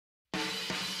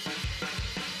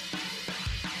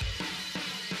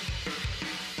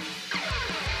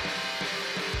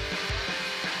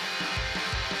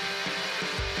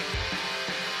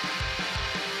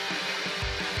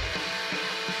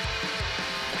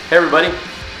Hey everybody,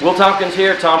 Will Tompkins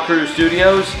here, Tom Cruise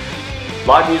Studios,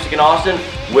 live music in Austin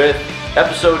with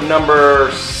episode number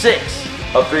 6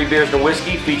 of 3 Beers and a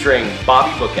Whiskey featuring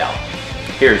Bobby Bookout.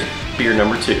 Here's beer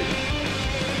number 2.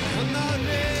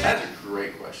 That's a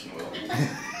great question, Will.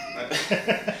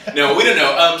 No, we don't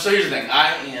know. So here's the thing.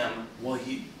 I am,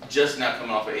 just now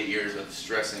coming off of 8 years of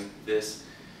stressing this,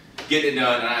 getting it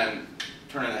done, and I am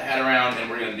turning the hat around,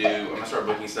 and I'm gonna start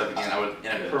booking stuff again. I would, in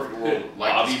a perfect world,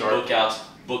 like Bobby to start Bookout's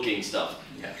booking stuff.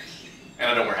 Yeah,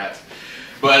 and I don't wear hats,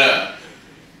 but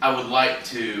I would like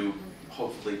to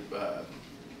hopefully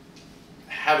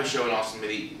have a show in Austin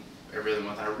maybe every other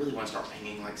month. I really want to start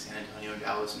pinging like San Antonio,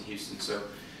 Dallas, and Houston. So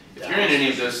if you're in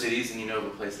any of those cities and you know of a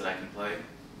place that I can play,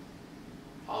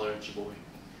 holler at your boy.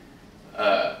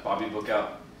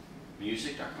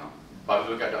 BobbyBookoutMusic.com.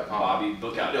 BobbyBookout.com.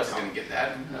 BobbyBookout.com. Who else is going to get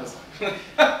that?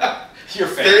 Your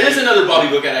fan. There is another Bobby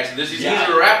Bookout actually. He's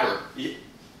a rapper. Yeah.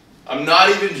 I'm not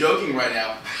even joking right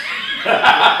now.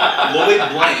 Lloyd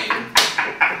Blaine,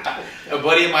 a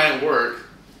buddy of mine at work,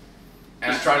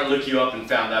 and I was trying to look you up and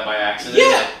found that by accident.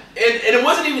 Yeah, and it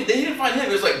wasn't even, they didn't find him.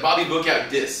 It was like Bobby Bookout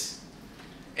diss.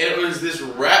 And it was this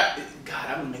rap, God,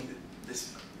 I'm going to make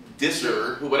this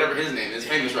disser, whatever his name is,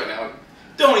 famous right now.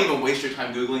 Don't even waste your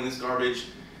time Googling this garbage.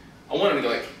 I wanted him to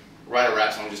like write a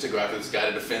rap song just to go after this guy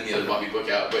to defend the other Bobby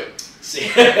Bookout, but see,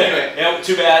 anyway.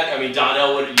 Too bad. I mean,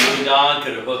 Donnell you and Don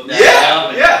could have hooked that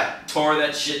up and tore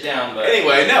that shit down. But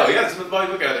anyway, no, this is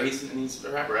Bobby Bookout there. He's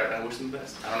a rapper, right? And I wish him the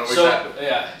best. I don't know where he's at.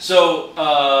 Yeah. So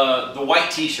the white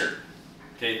T-shirt.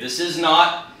 Okay, this is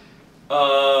not.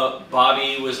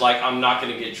 Bobby was like, I'm not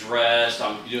going to get dressed.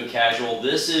 I'm doing casual.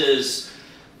 This is.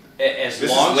 As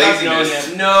long as I've known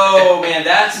him, no man,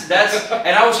 that's,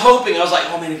 and I was hoping, I was like,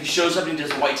 oh man, if he shows up and he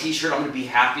does a white T-shirt, I'm gonna be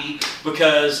happy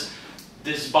because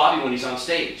this is Bobby when he's on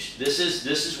stage. This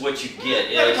is what you get.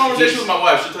 I had a conversation with my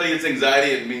wife. She'll tell you it's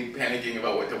anxiety and me panicking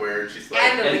about what to wear, and she's like,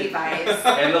 and the Levi's.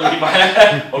 And the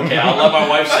Levi's. Okay, I'll let my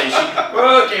wife say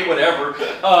okay, whatever.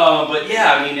 But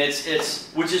yeah, I mean, it's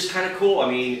which is kind of cool.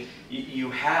 I mean, you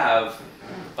have.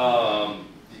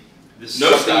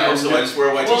 No style, so I just wear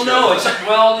a white T-shirt. Well, no,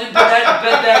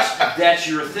 but that's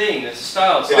your thing. That's a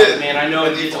style. It's like, man, I know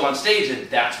he gets him on stage, and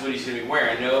that's what he's going to be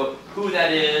wearing. I know who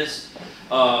that is.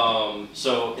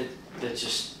 So that's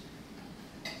just,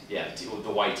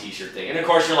 the white T-shirt thing. And of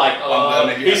course, you're like, oh,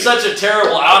 he's such a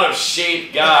terrible, out of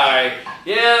shape guy.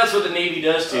 Yeah, that's what the Navy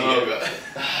does to you.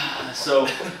 So,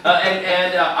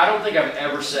 and I don't think I've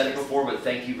ever said it before, but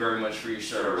thank you very much for your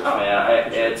service,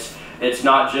 man. It's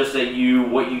not just that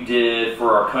what you did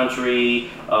for our country,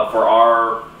 for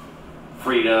our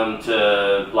freedom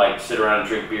to like sit around and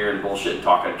drink beer and bullshit and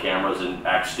talk on cameras and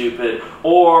act stupid,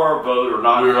 or vote or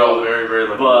not. We were all very, very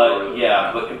lucky.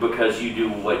 But because you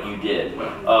do what you did,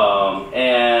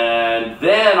 and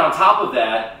then on top of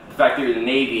that, the fact that you're in the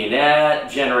Navy, and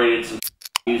that generated some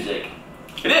music.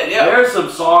 It did, yeah. There's some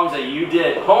songs that you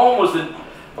did. Home was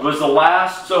the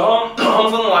last. So Home's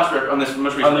on the last record, on this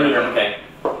most recent record. Okay.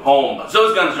 Home. So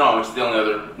is Guns John, which is the only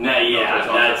other.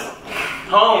 That's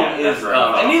Home is,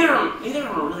 and neither of them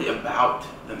are really about.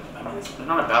 They're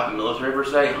not about the military per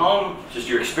se. Home, just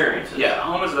your experiences. Yeah,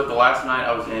 Home is about the last night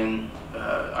I was in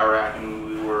Iraq, and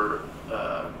we were.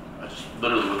 I just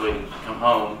literally was waiting to come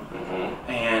home,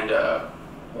 and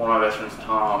one of my best friends,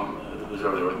 Tom, who was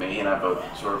over there with me, and I both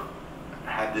sort of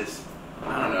had this.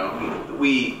 I don't know.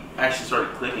 We actually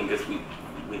started clicking because we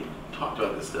talked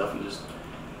about this stuff and just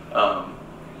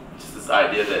this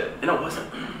idea that, and it wasn't.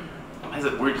 It's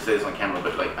weird to say this on camera,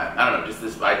 but like I don't know, just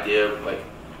this idea of like,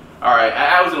 all right,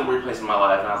 I was in a weird place in my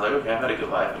life, and I was like, okay, I've had a good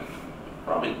life, and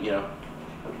probably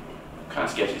kind of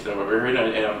sketchy stuff over here,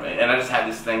 and I just had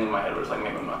this thing in my head where it's like,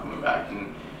 maybe I'm not coming back,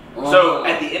 and so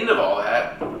at the end of all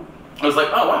that, I was like,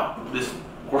 oh wow, this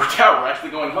worked out. We're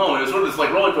actually going home, and it was sort of this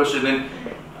like roller coaster. And then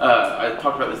I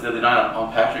talked about this the other night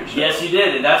on Patrick's show. Yes, you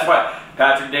did, and that's why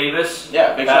Patrick Davis.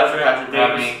 Yeah, big shout out to Patrick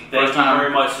Davis. Thank you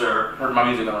very much, sir. Heard my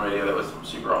music on the radio. That was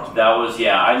super awesome. That was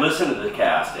I listened to the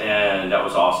cast, and that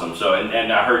was awesome. So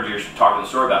and I heard you talking the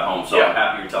story about Home. So I'm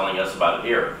happy you're telling us about it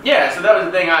here. Yeah, so that was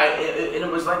the thing. And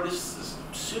it was like this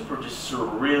super just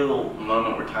surreal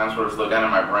moment where time sort of slowed down in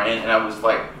my brain, and I was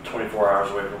like 24 hours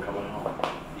away from coming home.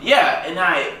 Yeah, and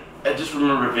I just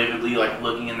remember vividly like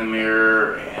looking in the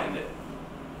mirror and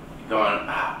going,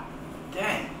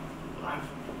 dang,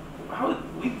 I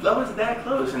was that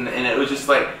close, and it was just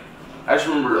like, I just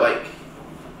remember like,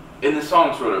 and the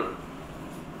song sort of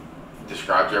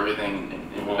describes everything,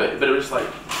 but it was just like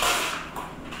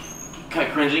kind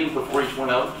of cringing before each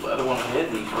other one would hit,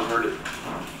 and you sort of heard it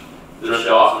drift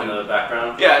off in the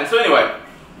background. Yeah, and so anyway,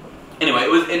 it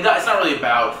was, and it's not really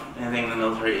about anything in the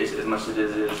military as much as it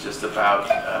is just about,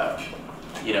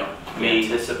 you know, me.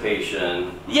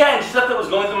 Anticipation. Yeah, and stuff that was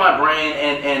going through my brain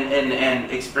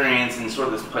and experience and sort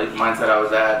of this mindset I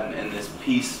was at and this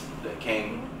peace that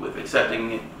came with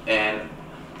accepting it, and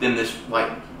then this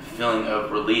like feeling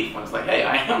of relief when it's like, hey,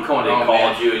 I am going home. They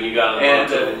called you and you got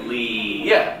to leave.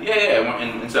 Yeah,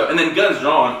 and then Guns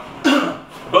Drawn.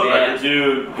 Both records.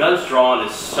 Dude, Guns Drawn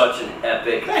is such an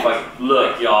epic. Like,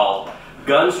 look, y'all.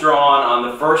 Guns Drawn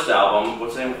on the first album.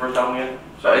 What's the name of the first album again?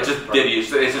 Sorry, it's just Dibby. It's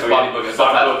just Bobby Bookout.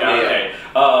 Bobby Bookout. Okay.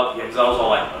 Yeah, because I was all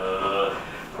like,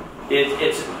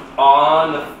 it's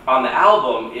on the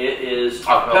album. It is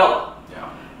acapella.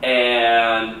 Yeah.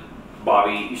 And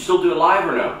Bobby, you still do it live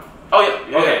or no? Oh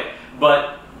yeah. Okay.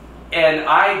 But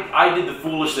I did the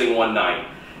foolish thing one night.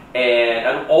 And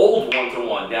an old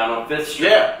 1-to-1 down on 5th Street.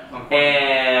 Yeah.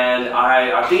 And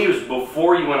I think it was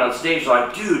before you went on stage,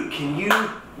 like, dude, can you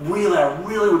I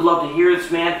really would love to hear this,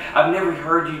 man. I've never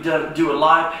heard you do it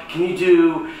live. Can you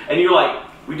do, and you're like,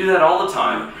 we do that all the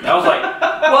time. And I was like,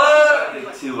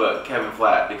 what? To Kevin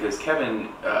Flatt, because Kevin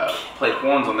played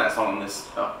horns on that song on this.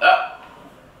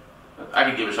 I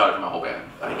could give a shout out to my whole band.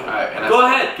 Go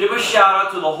ahead, give a shout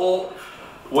out to the whole.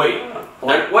 Wait,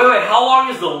 how long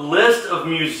is the list of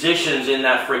musicians in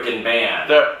that freaking band?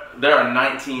 There are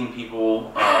 19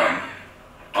 people.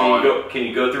 Can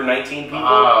you go through 19 people?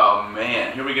 Oh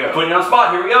man, here we go. Putting you on the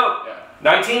spot, here we go. Yeah.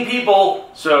 19 people.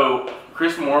 So,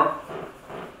 Chris Moore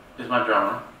is my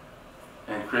drummer,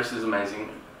 and Chris is amazing,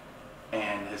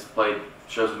 and has played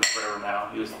shows with me forever now.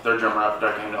 He was the third drummer after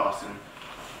I came to Austin.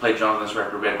 Played drums on this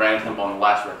record, we had Brandon Temple on the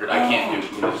last record. I can't do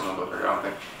musicians on both records, I don't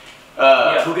think.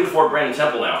 Yeah, who can afford Brandon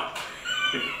Temple now?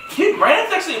 Dude,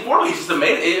 Brandon's actually affordable. He's just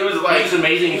amazing. It was like he's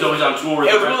amazing. He's always on tour.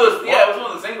 It was one of those. Yeah, it was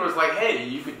one of those things where it's like, hey,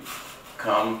 you could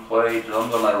come play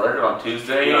drums on my record on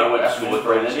Tuesday. You know, I went to school with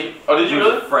Brandon. Oh, did you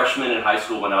really? He was a freshman in high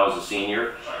school when I was a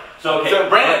senior. So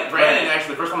Brandon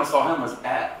actually, the first time I saw him was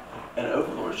at an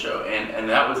Overlord show, and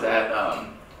that was at I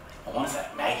want to say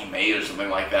Maggie May or something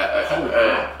like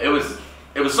that. It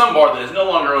was some bar that is no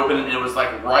longer open, and it was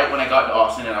like right when I got to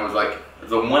Austin, and I was like,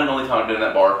 the one and only time I've been in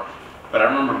that bar. But I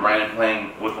remember Brandon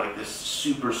playing with like this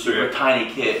super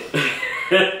tiny kid,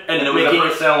 and it making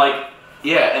it sound like.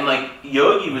 Yeah, and like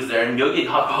Yogi was there, and Yogi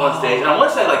hopped up on stage, and I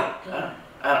want to say like,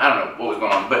 I don't know what was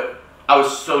going on, but I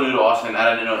was so new to Austin,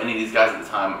 I didn't know any of these guys at the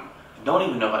time.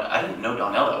 I didn't know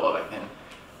Donnell that well back then.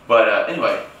 But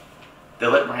anyway, they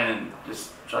let Brandon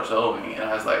just start soloing, and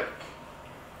I was like,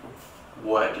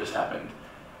 what just happened?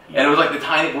 And it was like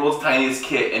the world's tiniest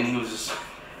kid, and he was just,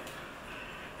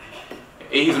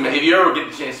 if you ever get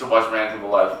the chance to watch Brandon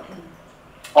live.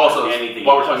 Also,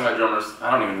 while we're talking about drummers,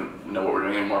 I don't even know what we're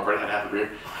doing anymore. I've already had half a beer.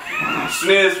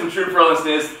 Sniz from True Furl and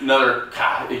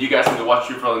Sniz, if you guys need to watch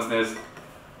True Furl and Sniz.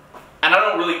 And I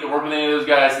don't really work with any of those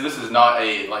guys, so this is not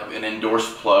an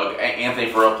endorsed plug. Anthony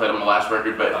Farrell played on the last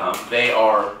record, but they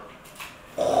are,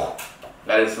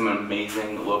 that is some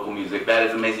amazing local music. That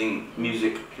is amazing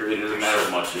music, period. It doesn't matter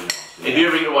much. If you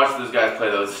ever get to watch those guys play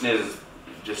those, Sniz is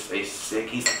just a sick,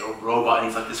 he's like a robot,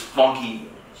 he's like this funky,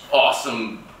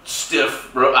 awesome,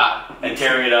 stiff robot. And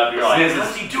tearing it up, you're like,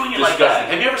 how's he doing it like that?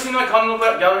 Have you ever seen like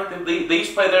Continental Gallery? They used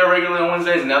to play there regularly on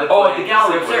Wednesdays, and now they play at the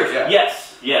gallery upstairs. Yeah.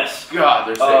 Yes. God,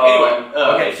 they're sick. Anyway.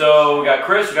 Okay, so we got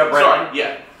Chris, we got Brandon. Sorry,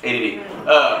 yeah,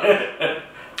 ADD.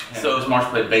 So Marsh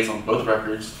played bass on both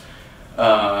records.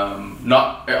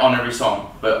 Not on every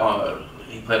song, but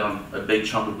he played on a big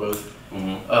chunk of both.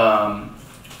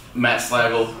 Matt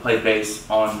Slagle played bass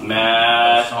on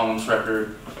a song on this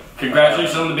record.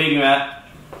 Congratulations on the baby, Matt.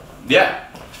 Yeah.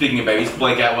 Speaking of babies,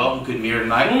 Blake Atwell, who couldn't be here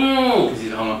tonight because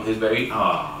he's home with his baby.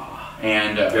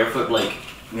 And Barefoot Blake.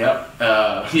 Yep.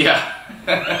 Yeah.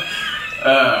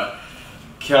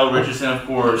 Kel Richardson, of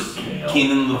course.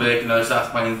 Keenan Levick, another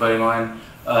South Plains buddy of mine.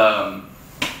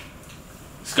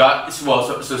 Scott.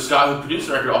 So Scott, who produced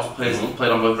the record, also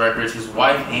played on both records. His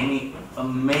wife, Amy,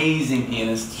 amazing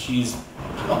pianist. She's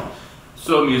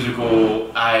so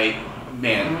musical. Like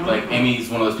Amy's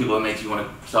one of those people that makes you want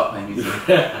to stop playing music.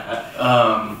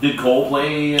 Did Cole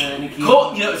play any keys?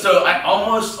 Cole, so I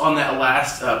almost on that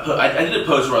last I did a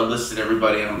post where I listed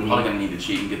everybody, and I'm probably gonna need to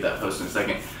cheat and get that post in a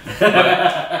second.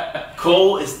 But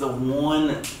Cole is the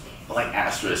one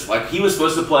asterisk. Like he was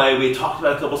supposed to play. We had talked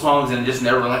about a couple songs and it just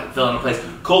never fell into place.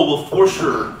 Cole will for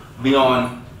sure be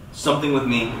on Something With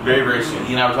Me very, very soon.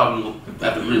 He and I were talking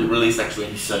after the release actually.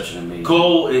 He's such an amazing.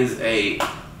 Cole is a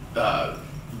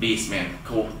beast, man.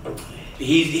 Cole.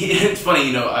 It's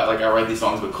funny, I write these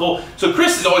songs, but Cole. So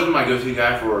Chris has always been my go-to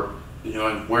guy for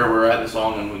where we're at in the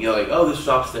song, and we get like, oh, this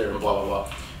stops there, and blah blah blah.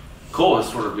 Cole has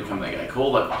sort of become that guy.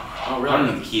 Cole, like, oh, really? I don't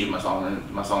know the key to my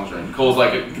songs are in. Cole's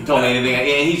like, can tell me anything,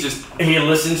 and he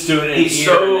listens to it. And he's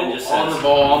so on the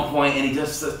ball, on point, and he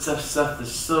does stuff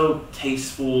that's so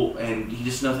tasteful, and he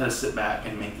just knows how to sit back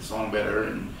and make the song better.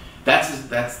 And that's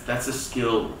a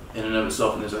skill in and of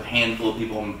itself. And there's a handful of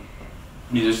people,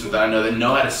 musicians that I know that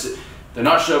know how to sit. They're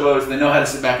not showboats. They know how to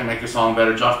sit back and make their song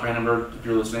better. Josh Brandenburg, if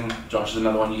you're listening, Josh is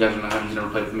another one. You guys don't know him. He's never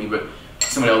played with me, but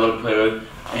somebody I love to play with.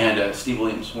 And Steve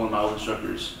Williams, one of my old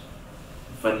instructors,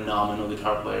 phenomenal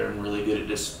guitar player and really good at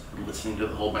just listening to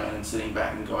the whole band and sitting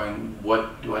back and going,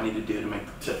 what do I need to do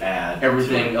to add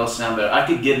everything else sound better? I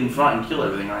could get in front and kill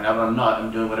everything right now, but I'm not.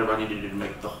 I'm doing whatever I need to do to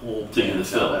make the whole band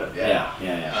sound better. Yeah.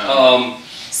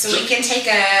 So we can take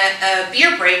a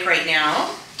beer break right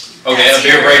now. Okay, a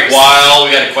beer break while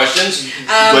we got questions. Take a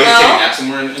nap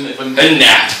somewhere a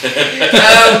nap.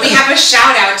 We have a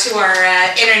shout out to our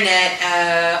internet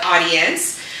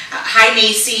audience. Hi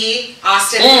Macy,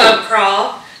 Austin Pub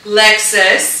Crawl,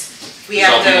 Lexus. We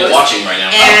have those. People watching right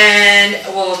now.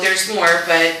 And well, there's more,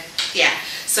 but yeah.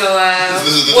 So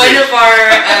one of our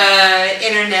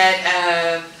internet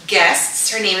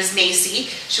guests, her name is Macy.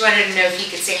 She wanted to know if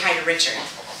you could say hi to Richard.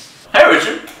 Hi,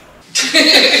 Richard. Sure.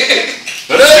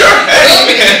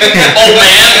 Old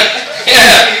man.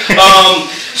 Yeah.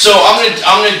 So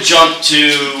I'm gonna jump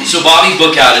to. So Bobby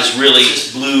Bookout is really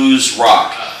blues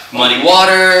rock. Muddy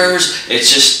Waters.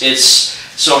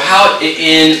 So how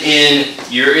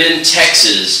you're in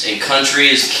Texas and country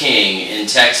is king in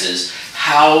Texas.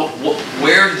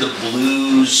 Where did the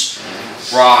blues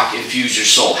rock infuse your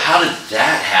soul? How did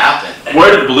that happen?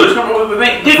 Where did the blues come from with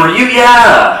me? For you,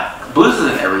 yeah. Blues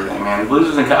is in everything, man. Blues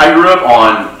is in. I grew up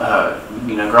on,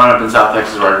 growing up in South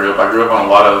Texas where I grew up on a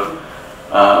lot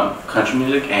of country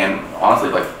music and honestly,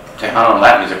 like,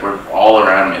 Latin music were all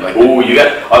around me. Like, ooh, you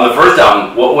got on the first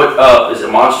album. What is it?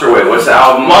 Monster Wave. What's the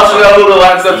album? Monster got a little bit of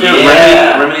Latin stuff too.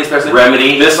 Yeah. Remedy especially.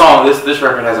 Remedy. This song, this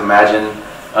record has Imagine.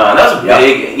 That was a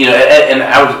big, and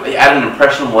I was at an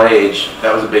impressionable age.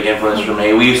 That was a big influence for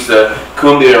me. We used to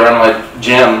cumbia around my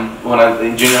gym when I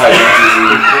in junior high dances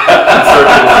and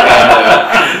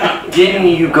circles. Didn't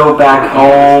you go back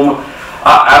home?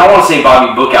 I don't want to say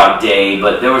Bobby Bookout Day,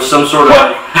 but there was some sort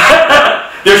of.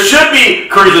 There should be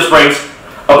Carrizo Springs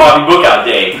a Bobby Bookout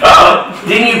Day.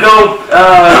 Didn't you go?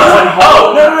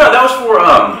 No, that was for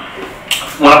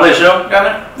when I played a show down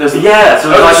there. So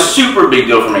that was like a super big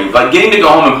deal for me. Like getting to go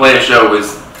home and play a show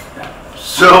was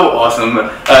so awesome.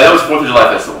 That was 4th of July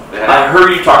festival. I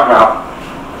heard you talk about.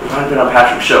 I've been on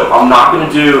Patrick's show. I'm not going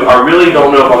to do. I really don't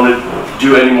know if I'm going to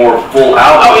do any more full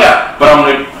albums. Oh yeah, but I'm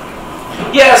going to.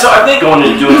 Yeah, so I think going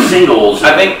to doing singles.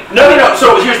 I think no.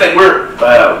 So here's the thing: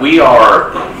 we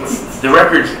are the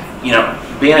records.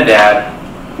 Being a dad,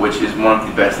 which is one of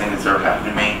the best things that's ever happened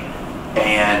to me,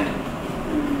 and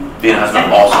being a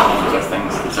husband also one of the best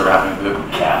things that's ever happened to me.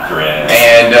 Yeah, correct.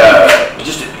 And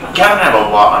just Kevin and I have a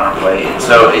lot on our plate, and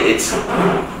so it's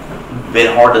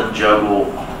been hard to juggle.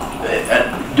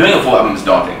 Doing a full album is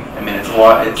daunting. I mean, it's a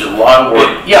lot of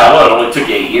work. It only took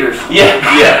you 8 years. Yeah.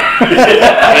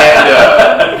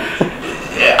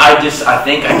 And I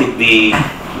think I could be,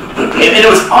 and it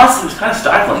was honestly, it was kind of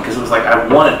stifling because it was like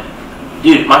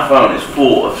dude, my phone is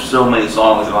full of so many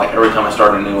songs, and like every time I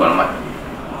start a new one, I'm like,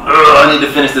 I need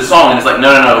to finish this song, and it's like, no,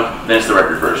 finish the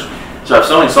record first. So I have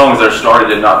so many songs that are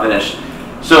started and not finished.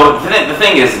 So the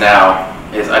thing is now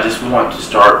is I just want to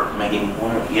start making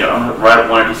I'm gonna write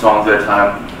 1 or 2 songs at a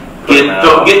time. Get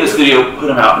in the studio, put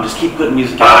them out, and just keep putting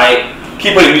music out.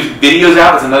 Keep putting music videos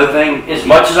out. That's another thing. As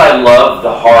much as I love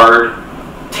the hard,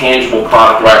 tangible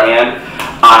product right hand,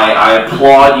 I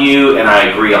applaud you, and I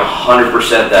agree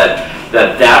 100%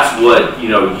 that's what you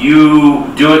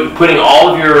do it, putting all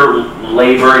of your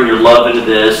labor and your love into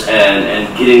this, and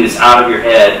getting this out of your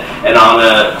head and on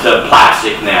to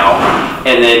plastic now,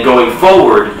 and then going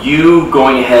forward, you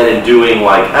going ahead and doing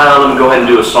like, let me go ahead and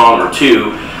do a song or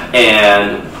two,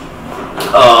 and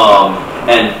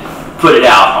put it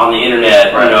out on the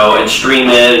internet, right. And stream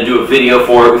it and do a video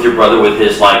for it with your brother with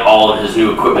his all of his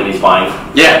new equipment he's buying.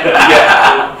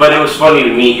 Yeah. But it was funny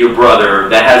to meet your brother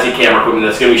that has the camera equipment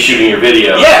that's going to be shooting your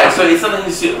video. Yeah, so he's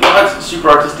he's a super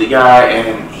artistic guy,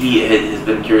 and he has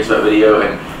been curious about video.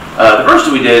 And the first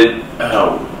two we did,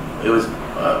 it was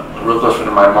a real close friend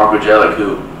of mine, Marco Jellick,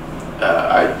 who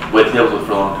I went tables with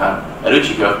for a long time at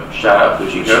Uchiko. Shout out to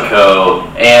Uchiko.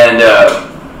 And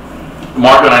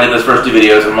Marco and I did those first 2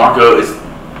 videos, and Marco is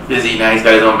busy now. He's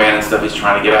got his own band and stuff. He's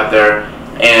trying to get out there.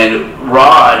 And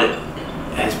Rod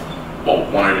has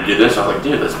wanted to do this. I was like,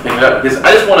 dude, let's pick it up. Because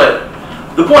I just want to...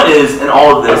 The point is, in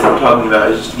all of this that we're talking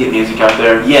about, is just to get music out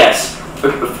there. Yes.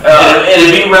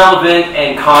 and be relevant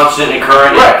and constant and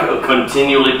current, and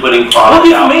continually putting product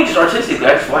well, out. for me, just artistically,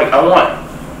 I just like, I want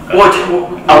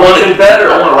it better.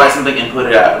 I want to write something and put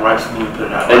it out, and write something and put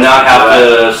it out. And not have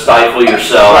to stifle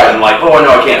yourself and like, oh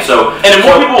no, I can't. So, and if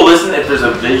more people listen, if there's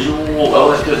a visual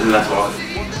element to it, then that's awesome.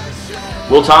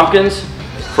 Will Tompkins,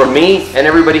 from me and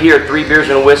everybody here at 3 Beers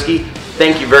and a Whiskey,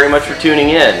 thank you very much for tuning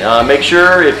in. Make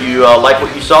sure if you like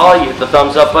what you saw, you hit the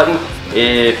thumbs up button.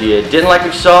 If you didn't like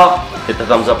what you saw, hit the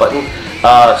thumbs up button.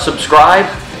 Subscribe,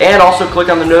 and also click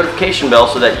on the notification bell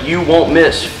so that you won't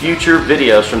miss future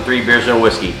videos from 3 Beers and a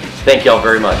Whiskey. Thank y'all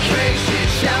very much.